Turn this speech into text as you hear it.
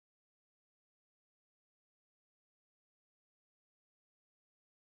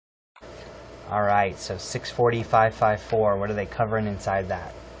Alright, so 640.554, what are they covering inside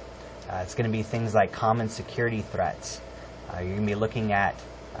that? It's going to be things like common security threats. You're going to be looking at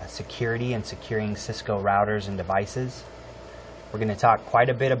security and securing Cisco routers and devices. We're going to talk quite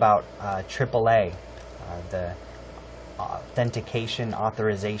a bit about AAA, the authentication,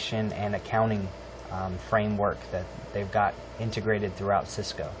 authorization, and accounting framework that they've got integrated throughout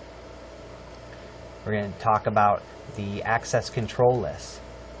Cisco. We're going to talk about the access control list,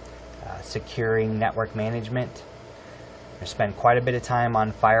 securing network management. We're going to spend quite a bit of time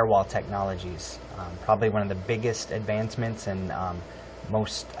on firewall technologies, probably one of the biggest advancements and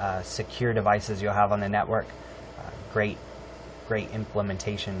most secure devices you'll have on the network. Great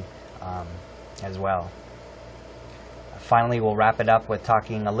implementation as well. Finally, we'll wrap it up with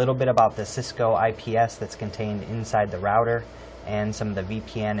talking a little bit about the Cisco IPS that's contained inside the router and some of the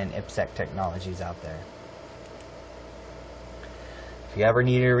VPN and IPsec technologies out there. If you ever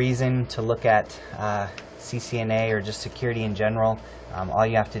need a reason to look at CCNA or just security in general, all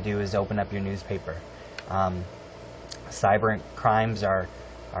you have to do is open up your newspaper. Cyber crimes are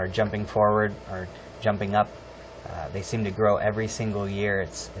jumping forward, or jumping up. They seem to grow every single year.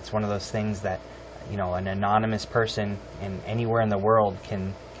 It's one of those things that, you know, an anonymous person anywhere in the world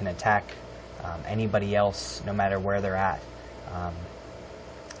can attack anybody else, no matter where they're at.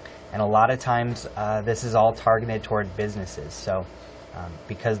 And a lot of times this is all targeted toward businesses. So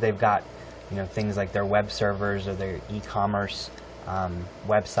because they've got, you know, things like their web servers or their e-commerce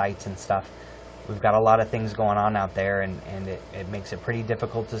websites and stuff, we've got a lot of things going on out there, and it makes it pretty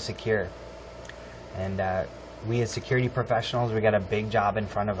difficult to secure. And we as security professionals, we got a big job in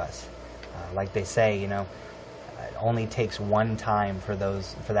front of us. Like they say, you know, it only takes one time for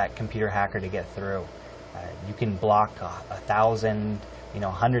that computer hacker to get through. You can block 1,000,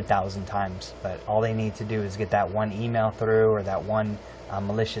 100,000 times, but all they need to do is get that one email through or that one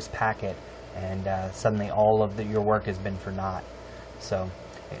malicious packet, and suddenly all of your work has been for naught. So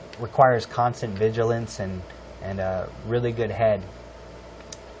it requires constant vigilance and a really good head.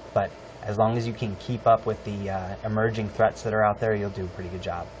 But as long as you can keep up with the emerging threats that are out there, you'll do a pretty good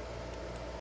job.